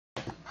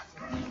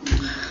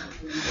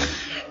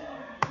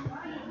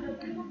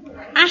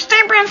I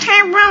step on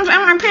tapeworms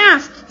on my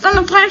penis, so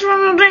the flesh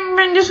won't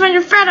bring just when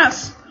you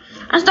fetus.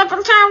 I step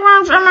on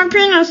tapeworms on my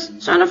penis,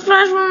 so the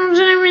flesh won't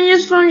bring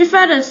just from your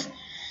fetus.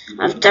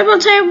 I step on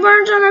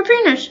tapeworms on my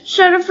penis,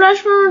 so the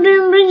flesh won't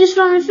bring just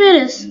from your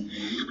fetus.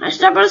 I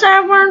step on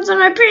tapeworms on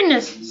my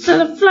penis, so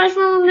the flesh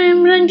won't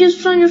bring just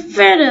from your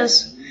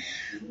fetus.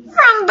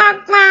 From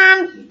the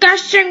gland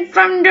gushing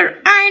from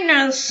your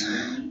anus.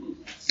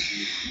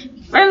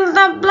 Feel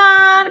the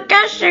blood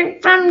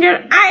gushing from your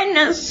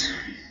anus.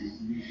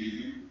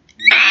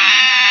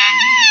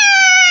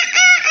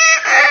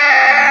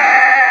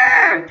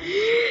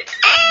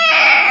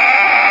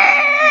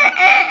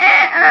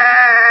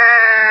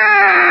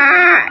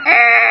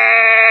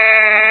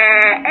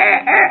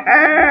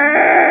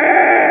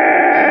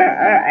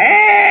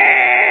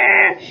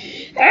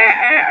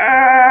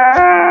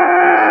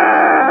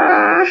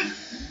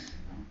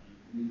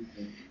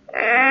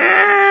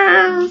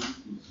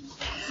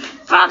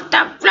 From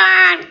the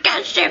blood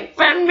gushing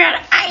from your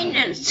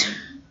anus.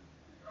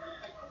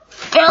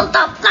 Feel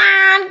the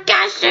blood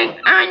gushing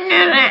on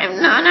your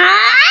anus.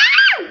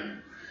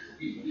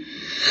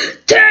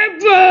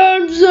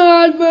 Tapeworms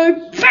on my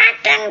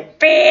fucking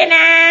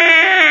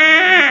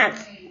penis.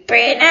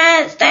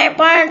 Penis,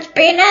 tapeworms,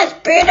 penis.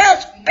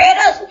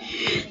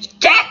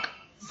 Step